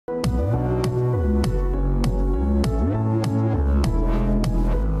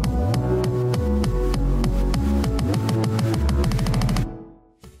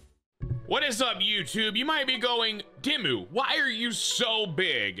YouTube, you might be going, Dimmu, why are you so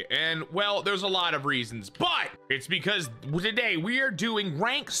big? And well, there's a lot of reasons, but it's because today we are doing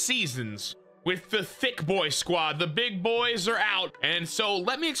ranked seasons with the thick boy squad. The big boys are out, and so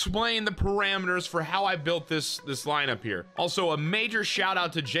let me explain the parameters for how I built this lineup here. Also, a major shout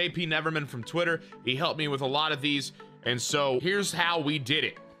out to JP Neverman from Twitter. He helped me with a lot of these, and so here's how we did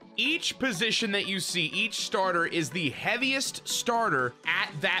it. Each position that you see, each starter is the heaviest starter at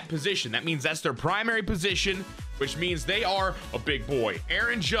that position. That means that's their primary position, which means they are a big boy.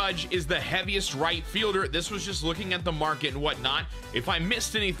 Aaron Judge is the heaviest right fielder. This was just looking at the market and whatnot. If I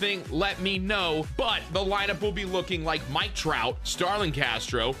missed anything, let me know. But the lineup will be looking like Mike Trout, Starlin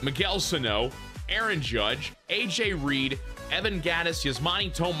Castro, Miguel Sano, Aaron Judge, AJ Reed, Evan Gattis,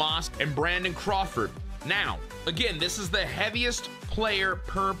 Yasmani Tomas, and Brandon Crawford. Now, again, this is the heaviest player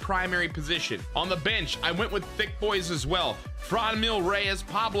per primary position. On the bench, I went with thick boys as well. Franmil Reyes,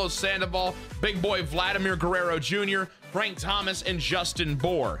 Pablo Sandoval, big boy Vladimir Guerrero Jr., Frank Thomas, and Justin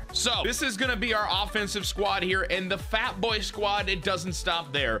Bour. So this is gonna be our offensive squad here, and the fat boy squad, it doesn't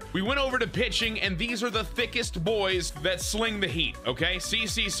stop there. We went over to pitching, and these are the thickest boys that sling the heat, okay?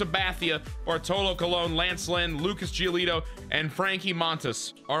 CC Sabathia, Bartolo Colon, Lance Lynn, Lucas Giolito, and Frankie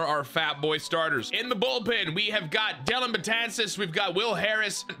Montas are our fat boy starters. In the bullpen, we have got Dylan Betances, we've got Will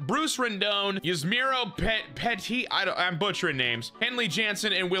Harris, Bruce Rendon, Yasmiro Petit, I'm butchering names, Henley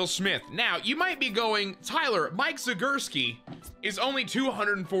Jansen, and Will Smith. Now, you might be going, Tyler, Mike Zagurski is only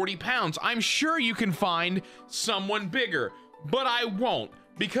 240 pounds. I'm sure you can find someone bigger, but I won't,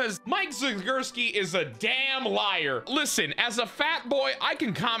 because Mike Zagurski is a damn liar. Listen, as a fat boy, I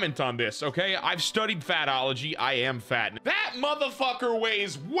can comment on this, okay? I've studied fatology. I am fat. That motherfucker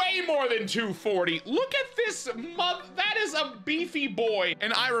weighs way more than 240. Look at this that is a beefy boy,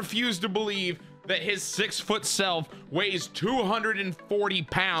 and I refuse to believe that his 6-foot self weighs 240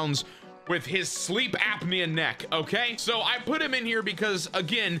 pounds with his sleep apnea neck, okay? So I put him in here because,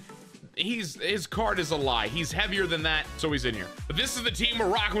 again, his card is a lie. He's heavier than that, so he's in here. But this is the team we're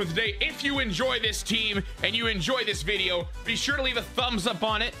rocking with today. If you enjoy this team and you enjoy this video, be sure to leave a thumbs up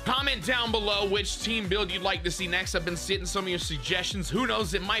on it. Comment down below which team build you'd like to see next. I've been getting some of your suggestions. Who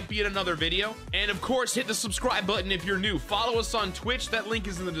knows, it might be in another video. And of course, hit the subscribe button if you're new. Follow us on Twitch. That link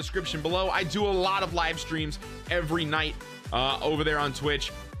is in the description below. I do a lot of live streams every night over there on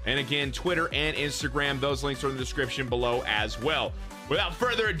Twitch. And again, Twitter and Instagram, those links are in the description below as well. Without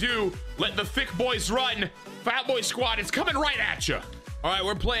further ado, let the thick boys run. Fat boy squad, it's coming right at you. All right,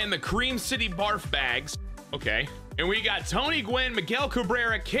 we're playing the Cream City Barf Bags. Okay. And we got Tony Gwynn, Miguel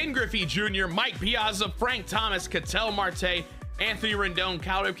Cabrera, Ken Griffey Jr., Mike Piazza, Frank Thomas, Ketel Marte, Anthony Rendon,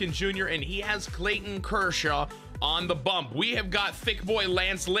 Cal Ripken Jr., and he has Clayton Kershaw on the bump. We have got thick boy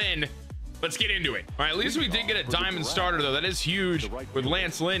Lance Lynn. Let's get into it. All right, at least we did get a diamond starter, though. That is huge with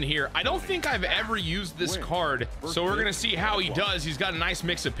Lance Lynn here. I don't think I've ever used this card, so we're going to see how he does. He's got a nice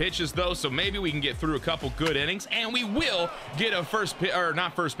mix of pitches, though, so maybe we can get through a couple good innings, and we will get a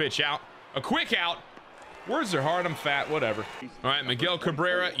a quick out. Words are hard. I'm fat. Whatever. All right, Miguel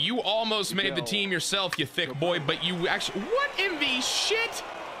Cabrera, you almost made the team yourself, you thick boy, but you actually... What in the shit?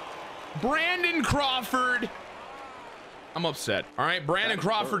 Brandon Crawford... I'm upset. All right, Brandon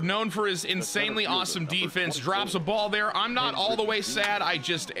Crawford, known for his insanely awesome defense, drops a ball there. I'm not all the way sad.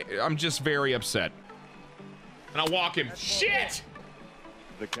 I'm just very upset. And I'll walk him. Shit!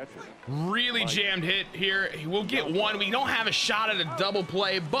 Really jammed hit here. We'll get one. We don't have a shot at a double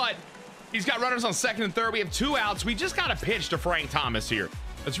play, but he's got runners on second and third. We have 2 outs. We just got to pitch to Frank Thomas here.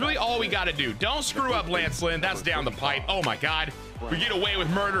 That's really all we got to do. Don't screw up, Lance Lynn. That's down the pipe. Oh, my God. We get away with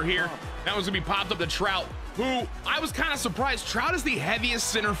murder here. That one's going to be popped up to Trout, who I was kind of surprised. Trout is the heaviest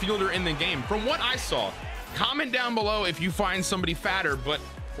center fielder in the game. From what I saw, comment down below if you find somebody fatter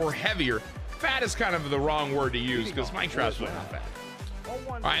or heavier. Fat is kind of the wrong word to use because Mike Trout's really not fat.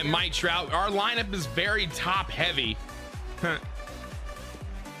 All right, Mike Trout. Our lineup is very top heavy.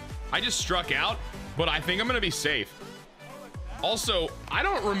 I just struck out, but I think I'm going to be safe. Also, I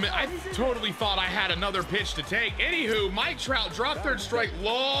don't remember. I totally thought I had another pitch to take. Anywho, Mike Trout dropped third strike.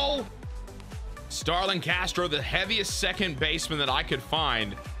 Lol. Starlin Castro, the heaviest second baseman that I could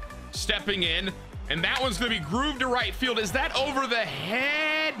find, stepping in, and that one's gonna be grooved to right field. Is that over the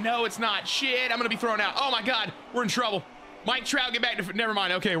head? No, it's not. Shit, I'm gonna be thrown out. Oh my God, we're in trouble. Mike Trout, get back to, never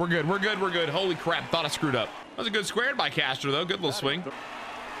mind. Okay, we're good, we're good, we're good. Holy crap, thought I screwed up. That was a good squared by Castro, though. Good little swing.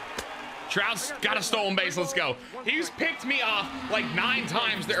 Trout's got a stolen base. Let's go. He's picked me off like 9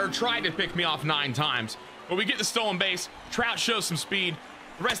 times, or tried to pick me off 9 times. But we get the stolen base. Trout shows some speed.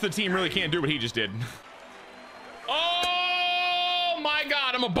 The rest of the team really can't do what he just did. Oh my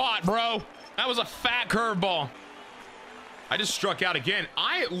God, I'm a bot, bro. That was a fat curveball. I just struck out again.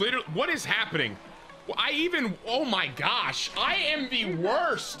 What is happening? Oh my gosh, I am the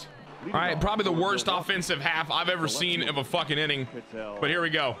worst. All right, probably the worst offensive half I've ever seen of a fucking inning. But here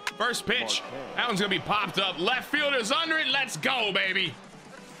we go. First pitch. That one's gonna be popped up. Left fielder's under it. Let's go, baby.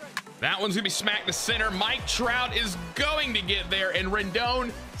 That one's gonna be smacked to center. Mike Trout is going to get there, and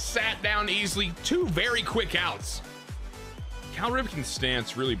Rendon sat down easily. 2 very quick outs. Cal Ripken's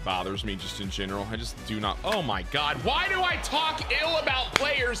stance really bothers me just in general. I just do not. Oh my God. Why do I talk ill about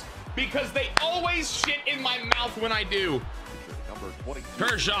players? Because they always shit in my mouth when I do.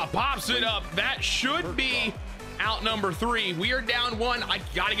 Kershaw pops it up. That should be out number 3. We are down 1. I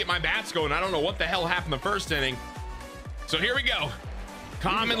gotta get my bats going. I don't know what the hell happened the first inning. So here we go.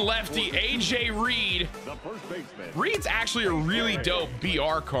 Common lefty AJ Reed. Reed's actually a really dope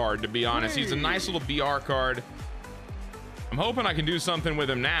BR card, to be honest. He's a nice little BR card. I'm hoping I can do something with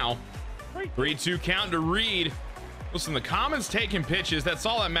him now. 3-2 count to Reed. Listen, the common's taking pitches. That's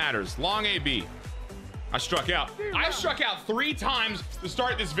all that matters. Long AB. I struck out. I've struck out 3 times to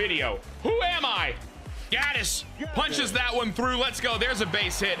start this video. Who am I? Gaddis punches that one through. Let's go. There's a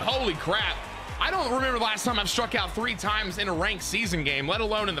base hit. Holy crap. I don't remember the last time I've struck out 3 times in a ranked season game, let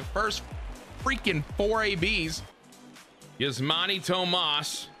alone in the first freaking 4 ABs. Yasmani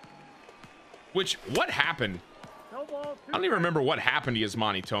Tomas. Which, what happened? I don't even remember what happened to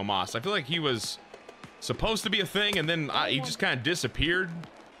Yasmani Tomas. I feel like he was supposed to be a thing, and then he just kind of disappeared.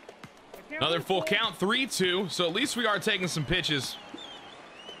 Another full count, 3-2. So at least we are taking some pitches.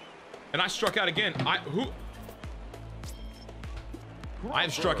 And I struck out again.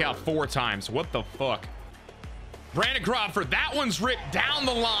 I've struck out 4 times. What the fuck? Brandon Crawford, that one's ripped down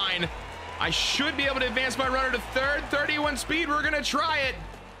the line. I should be able to advance my runner to third. 31 speed. We're gonna try it.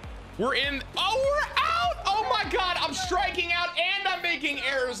 We're in. Oh, we're out. Oh my God, I'm striking out and I'm making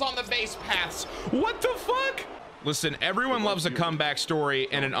errors on the base paths. What the fuck? Listen, everyone loves a comeback story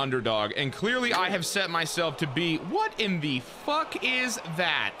and an underdog, and clearly I have set myself to be. What in the fuck is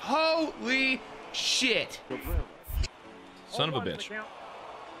that? Holy shit. Son of a bitch.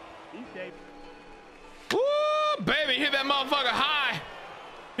 Woo, baby, hit that motherfucker high.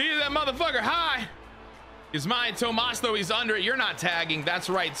 Hit that motherfucker high. Is mine Tomas, though? He's under it. You're not tagging. That's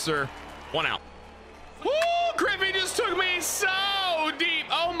right, sir. 1 out. Woo, Griffey just took me so deep.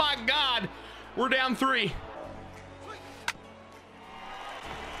 Oh my God. We're down 3.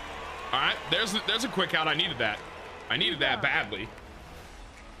 All right, there's a quick out. I needed that. I needed that badly.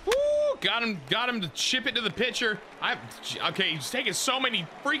 Woo, got him to chip it to the pitcher. Okay, he's taking so many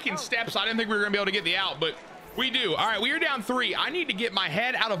freaking steps. I didn't think we were gonna be able to get the out, but we do. All right, we are down 3. I need to get my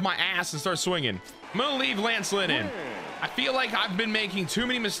head out of my ass and start swinging. I'm gonna leave Lance Lynn in. I feel like I've been making too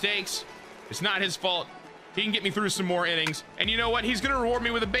many mistakes. It's not his fault. He can get me through some more innings. And you know what? He's gonna reward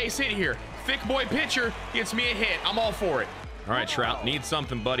me with a base hit here. Thick boy pitcher gets me a hit. I'm all for it. All right, Trout, need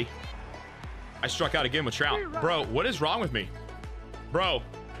something, buddy. I struck out again with Trout. Bro, what is wrong with me? Bro.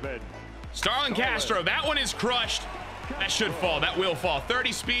 Starlin Castro, that one is crushed. That should fall. That will fall.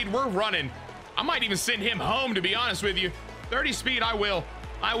 30 speed, we're running. I might even send him home, to be honest with you. 30 speed, I will.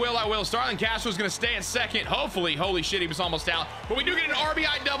 Starlin Castro's gonna stay at second. Hopefully. Holy shit, he was almost out. But we do get an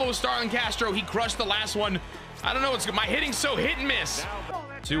RBI double with Starlin Castro. He crushed the last one. I don't know what's good. My hitting's so hit and miss.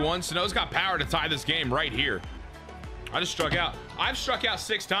 2-1. Sano's got power to tie this game right here. I just struck out. I've struck out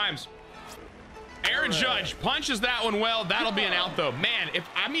 6 times. Aaron Judge punches that one well. That'll be an out though. Man, if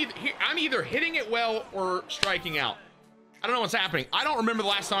I'm either hitting it well or striking out. I don't know what's happening. I don't remember the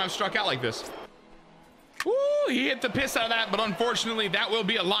last time I've struck out like this. Woo, he hit the piss out of that, but unfortunately that will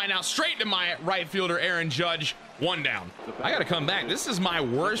be a line out straight to my right fielder, Aaron Judge. 1 down. I gotta come back. This is my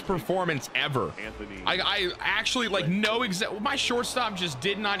worst performance ever. I actually my shortstop just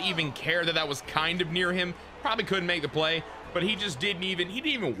did not even care that was kind of near him. Probably couldn't make the play, but he just didn't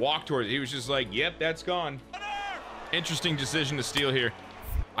even walk towards it. He was just like, yep, that's gone. Interesting decision to steal here.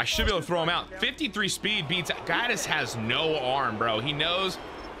 I should be able to throw him out. 53 speed beats. Gaddis has no arm, bro. He knows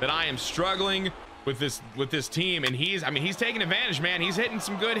that I am struggling with this team, and he's taking advantage, man. He's hitting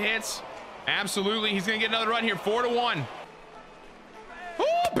some good hits. Absolutely. He's gonna get another run here. 4-1. Oh,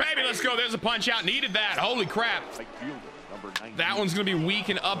 baby, let's go. There's a punch out. Needed that. Holy crap. That one's gonna be weak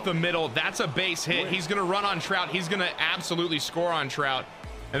and up the middle. That's a base hit. He's gonna run on Trout. He's gonna absolutely score on Trout,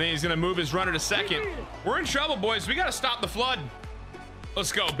 and then he's gonna move his runner to second. We're in trouble, boys. We gotta stop the flood.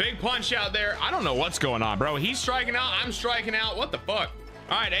 Let's go. Big punch out there. I don't know what's going on, bro. He's striking out. I'm striking out. What the fuck?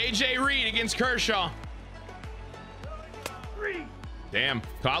 All right, AJ Reed against Kershaw. Damn,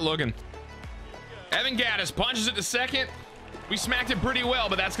 caught looking. Evan Gaddis punches it to second. We smacked it pretty well,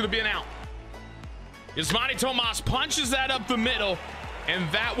 but that's gonna be an out. Yasmani Tomas punches that up the middle, and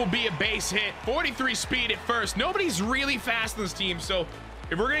that will be a base hit. 43 speed at first. Nobody's really fast in this team, so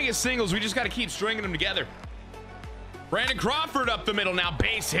If we're gonna get singles, we just got to keep stringing them together. Brandon Crawford up the middle now,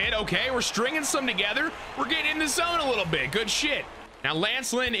 base hit. Okay, we're stringing some together. We're getting in the zone a little bit. Good shit. Now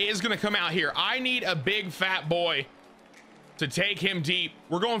Lance Lynn is gonna come out here. I need a big fat boy to take him deep.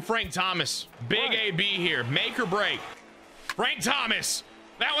 We're going Frank Thomas. Big AB here, make or break. Frank Thomas,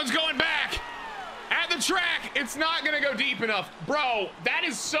 that one's going back. At the track, it's not gonna go deep enough. Bro, that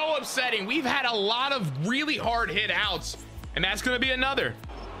is so upsetting. We've had a lot of really hard hit outs, and that's gonna be another.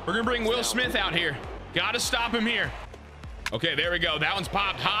 We're gonna bring Will Smith out here. Gotta stop him here. Okay, there we go. That one's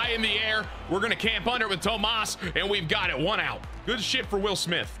popped high in the air. We're gonna camp under it with Tomas, and we've got it, 1 out. Good shit for Will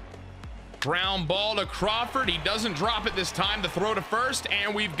Smith. Ground ball to Crawford. He doesn't drop it this time. The throw to first,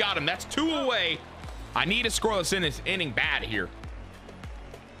 and we've got him. That's 2 away. I need a scoreless in this inning bad here.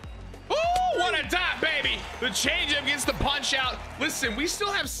 Oh, what a dot, baby. The changeup gets the punch out. Listen, we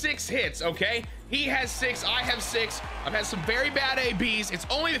still have 6 hits, okay? He has 6, I have 6. I've had some very bad ABs. It's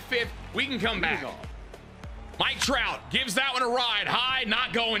only the 5th. We can come back. Mike Trout gives that one a ride. High,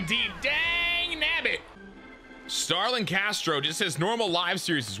 not going deep. Dang, nabbit. Starlin Castro just says normal live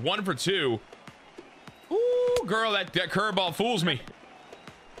series is 1 for 2. Ooh, girl, that curveball fools me.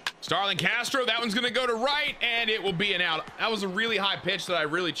 Starlin Castro, that one's gonna go to right, and it will be an out. That was a really high pitch that I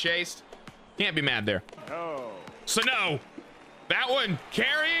really chased. Can't be mad there. No. So no. That one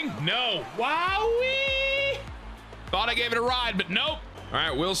carrying? No. Wowee! Thought I gave it a ride, but nope. All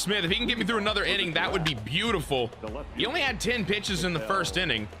right, Will Smith, if he can get me through another inning, that would be beautiful. He only had 10 pitches in the first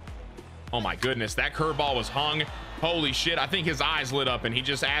inning. Oh my goodness, that curveball was hung. Holy shit, I think his eyes lit up and he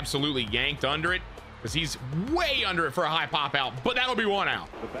just absolutely yanked under it because he's way under it for a high pop out, but that'll be 1 out.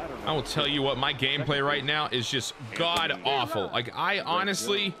 I will tell you what, my gameplay right now is just god awful. Like, I'm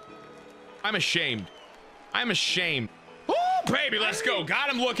ashamed. I'm ashamed. Oh, baby, let's go. Got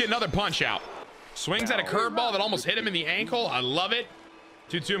him looking, another punch out. Swings at a curveball that almost hit him in the ankle. I love it.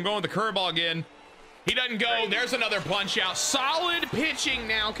 2-2, I'm going with the curveball again. He doesn't go. There's another punch out. Solid pitching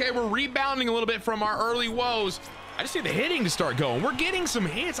now. Okay, we're rebounding a little bit from our early woes. I just need the hitting to start going. We're getting some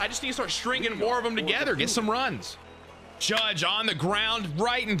hits. I just need to start stringing more of them together. Get some runs. Judge on the ground,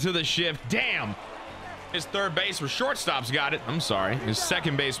 right into the shift. Damn. His third base or shortstop's got it. I'm sorry. His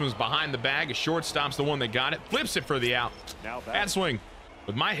second baseman was behind the bag. His shortstop's the one that got it. Flips it for the out. Bad swing.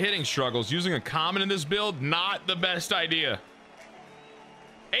 With my hitting struggles, using a common in this build, not the best idea.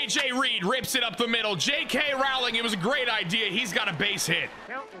 AJ Reed rips it up the middle. JK Rowling, it was a great idea. He's got a base hit.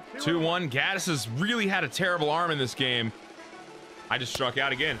 2-1. Gaddis has really had a terrible arm in this game. I just struck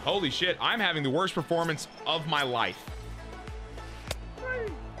out again. Holy shit. I'm having the worst performance of my life. I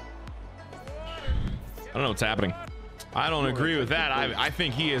don't know what's happening. I don't agree with that. I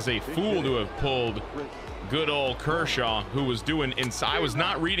think he is a fool to have pulled good old Kershaw, who was doing inside. I was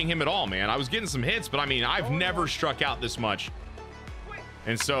not reading him at all, man. I was getting some hits, but I mean, I've never struck out this much.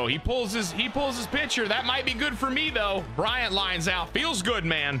 And so he pulls his pitcher. That might be good for me though. Bryant lines out. Feels good,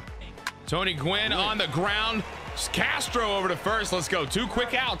 man. Tony Gwynn on the ground. Castro over to first. Let's go. 2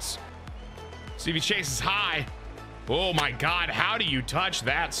 quick outs. See if he chases high. Oh my God. How do you touch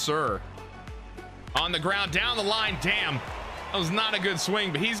that, sir? On the ground, down the line. Damn. That was not a good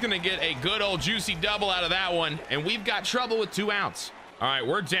swing, but he's going to get a good old juicy double out of that one. And we've got trouble with 2 outs. All right,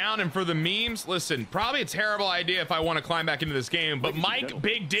 we're down, and for the memes, listen, probably a terrible idea if I want to climb back into this game, but Mike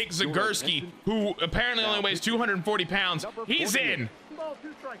Big Dick Zagurski, who apparently only weighs 240 pounds, he's in.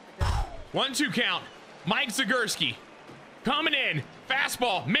 1-2 count. Mike Zagurski coming in.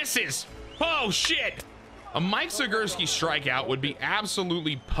 Fastball misses. Oh, shit. A Mike Zagurski strikeout would be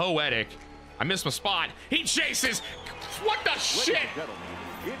absolutely poetic. I missed my spot. He chases. What the shit?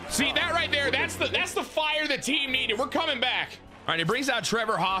 See, that right there, that's the fire the team needed. We're coming back. All right, he brings out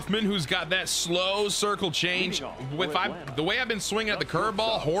Trevor Hoffman, who's got that slow circle change. The way I've been swinging at the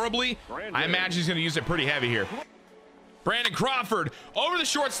curveball horribly, I imagine he's going to use it pretty heavy here. Brandon Crawford over the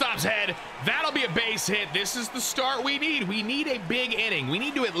shortstop's head. That'll be a base hit. This is the start we need. We need a big inning. We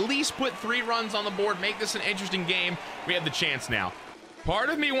need to at least put 3 runs on the board, make this an interesting game. We have the chance now. Part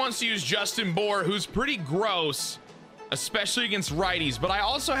of me wants to use Justin Bohr, who's pretty gross, especially against righties, but I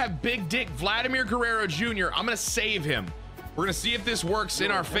also have Big Dick Vladimir Guerrero Jr. I'm going to save him. We're going to see if this works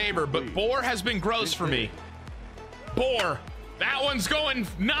in our favor, but Bohr has been gross for me. Bohr, that one's going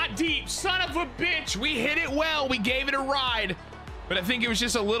not deep. Son of a bitch. We hit it well. We gave it a ride, but I think it was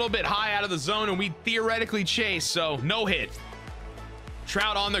just a little bit high out of the zone, and we theoretically chased, so no hit.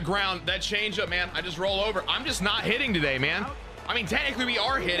 Trout on the ground. That changeup, man, I just roll over. I'm just not hitting today, man. I mean, technically we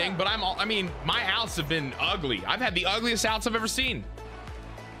are hitting, but I mean, my outs have been ugly. I've had the ugliest outs I've ever seen.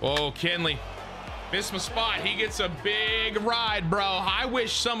 Oh, Kenley. Missed my spot. He gets a big ride, bro. I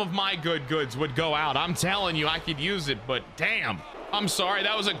wish some of my good goods would go out. I'm telling you, I could use it, but damn. I'm sorry,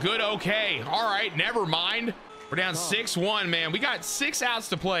 that was a good okay. All right, never mind. We're down 6-1, man. We got 6 outs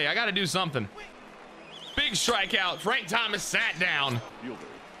to play. I got to do something. Big strikeout. Frank Thomas sat down.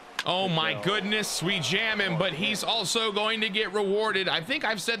 Oh my goodness, we jam him, but he's also going to get rewarded. I think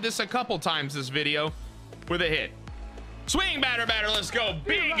I've said this a couple times this video, with a hit. Swing, batter, let's go.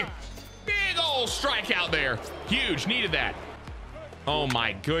 Big old strikeout there. Huge, needed that. Oh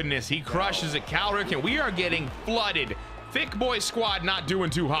my goodness, he crushes it. Calrick, and we are getting flooded. Thick boy squad not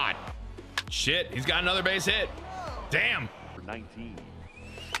doing too hot. Shit, he's got another base hit. Damn. 19.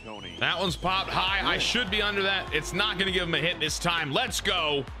 That one's popped high. I should be under that. It's not gonna give him a hit this time. Let's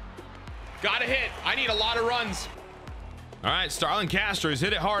go. Got a hit. I need a lot of runs. All right, Starlin Castro, he's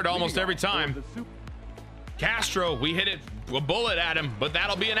hit it hard almost every time. Castro, we hit it a bullet at him, but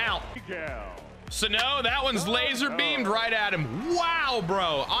that'll be an out. Sano, that one's laser beamed right at him. Wow,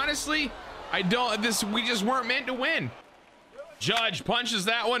 bro. Honestly, we just weren't meant to win. Judge punches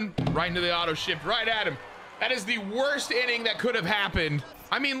that one right into the auto shift right at him. That is the worst inning that could have happened.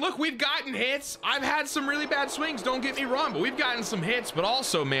 I mean, look, we've gotten hits. I've had some really bad swings, don't get me wrong, but we've gotten some hits. But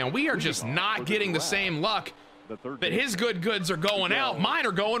also, man, we are just not getting the same luck that his good goods are going out. Mine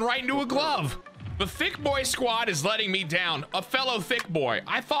are going right into a glove. The thick boy squad is letting me down. A fellow thick boy.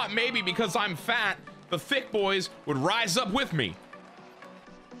 I thought maybe because I'm fat, the thick boys would rise up with me.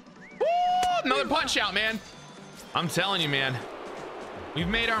 Woo! Another punch out, man. I'm telling you, man. We've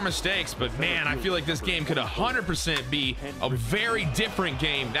made our mistakes, but man, I feel like this game could 100% be a very different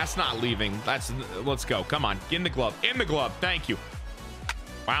game. That's not leaving. Let's go. Come on, get in the glove. In the glove. Thank you.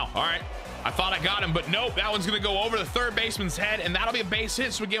 Wow. All right. I thought I got him, but nope. That one's going to go over the third baseman's head, and that'll be a base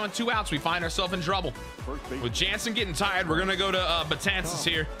hit. So we get with 2 outs. We find ourselves in trouble. With Jansen getting tired, we're going to go to Betances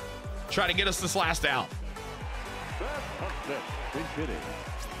here. Try to get us this last out.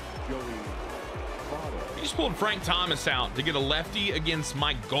 He just pulled Frank Thomas out to get a lefty against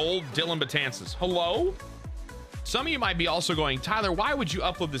my gold Dylan Betances. Hello? Some of you might be also going, Tyler, why would you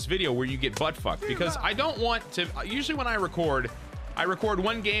upload this video where you get butt fucked? Because I don't want to, usually when I record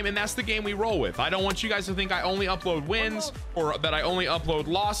one game and that's the game we roll with. I don't want you guys to think I only upload wins or that I only upload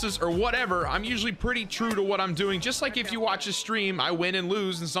losses or whatever. I'm usually pretty true to what I'm doing. Just like if you watch a stream, I win and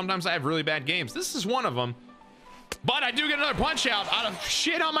lose, and sometimes I have really bad games. This is one of them. But I do get another punch out of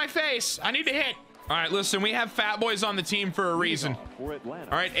shit on my face. I need to hit. All right, listen, we have fat boys on the team for a reason. All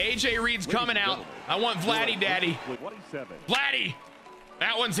right, AJ Reed's coming out. I want Vladdy Daddy. Vladdy.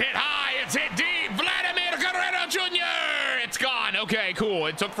 That one's hit high. It's hit deep. Vladimir Guerrero Jr. It's gone. Okay, cool.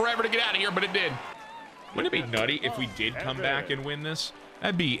 It took forever to get out of here, but it did. Wouldn't it be nutty if we did come back and win this?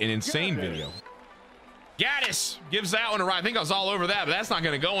 That'd be an insane video. Gaddis gives that one a ride. I think I was all over that, but that's not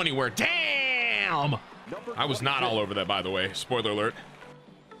going to go anywhere. Damn. I was not all over that, by the way. Spoiler alert.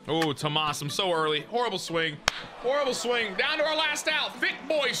 Oh, Tomas, I'm so early. Horrible swing. Horrible swing. Down to our last out. Thick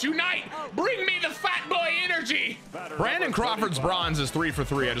boys, unite. Bring me the fat boy energy. Brandon Crawford's bronze is 3 for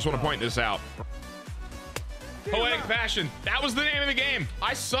 3. I just want to point this out. Poetic Passion. That was the name of the game.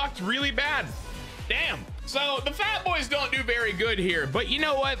 I sucked really bad. Damn. So the fat boys don't do very good here, but you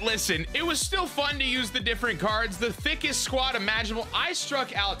know what? Listen, it was still fun to use the different cards. The thickest squad imaginable. I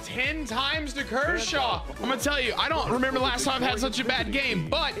struck out 10 times to Kershaw. I'm gonna tell you, I don't remember the last time I've had such a bad game,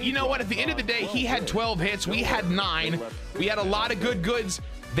 but you know what? At the end of the day, he had 12 hits. We had 9. We had a lot of good goods.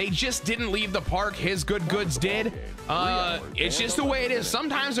 They just didn't leave the park. His good goods did. It's just the way it is.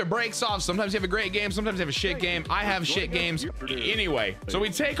 Sometimes it breaks off. Sometimes you have a great game. Sometimes you have a shit game. I have shit games. Anyway, so we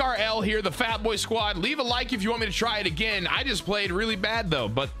take our L here, the Fat Boy Squad. Leave a like if you want me to try it again. I just played really bad though,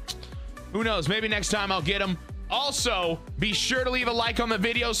 but who knows? Maybe next time I'll get them. Also, be sure to leave a like on the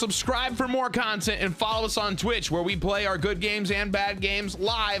video, subscribe for more content, and follow us on Twitch where we play our good games and bad games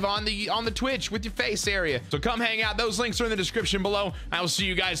live on the Twitch with your face area. So come hang out. Those links are in the description below. I will see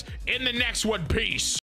you guys in the next one. Peace.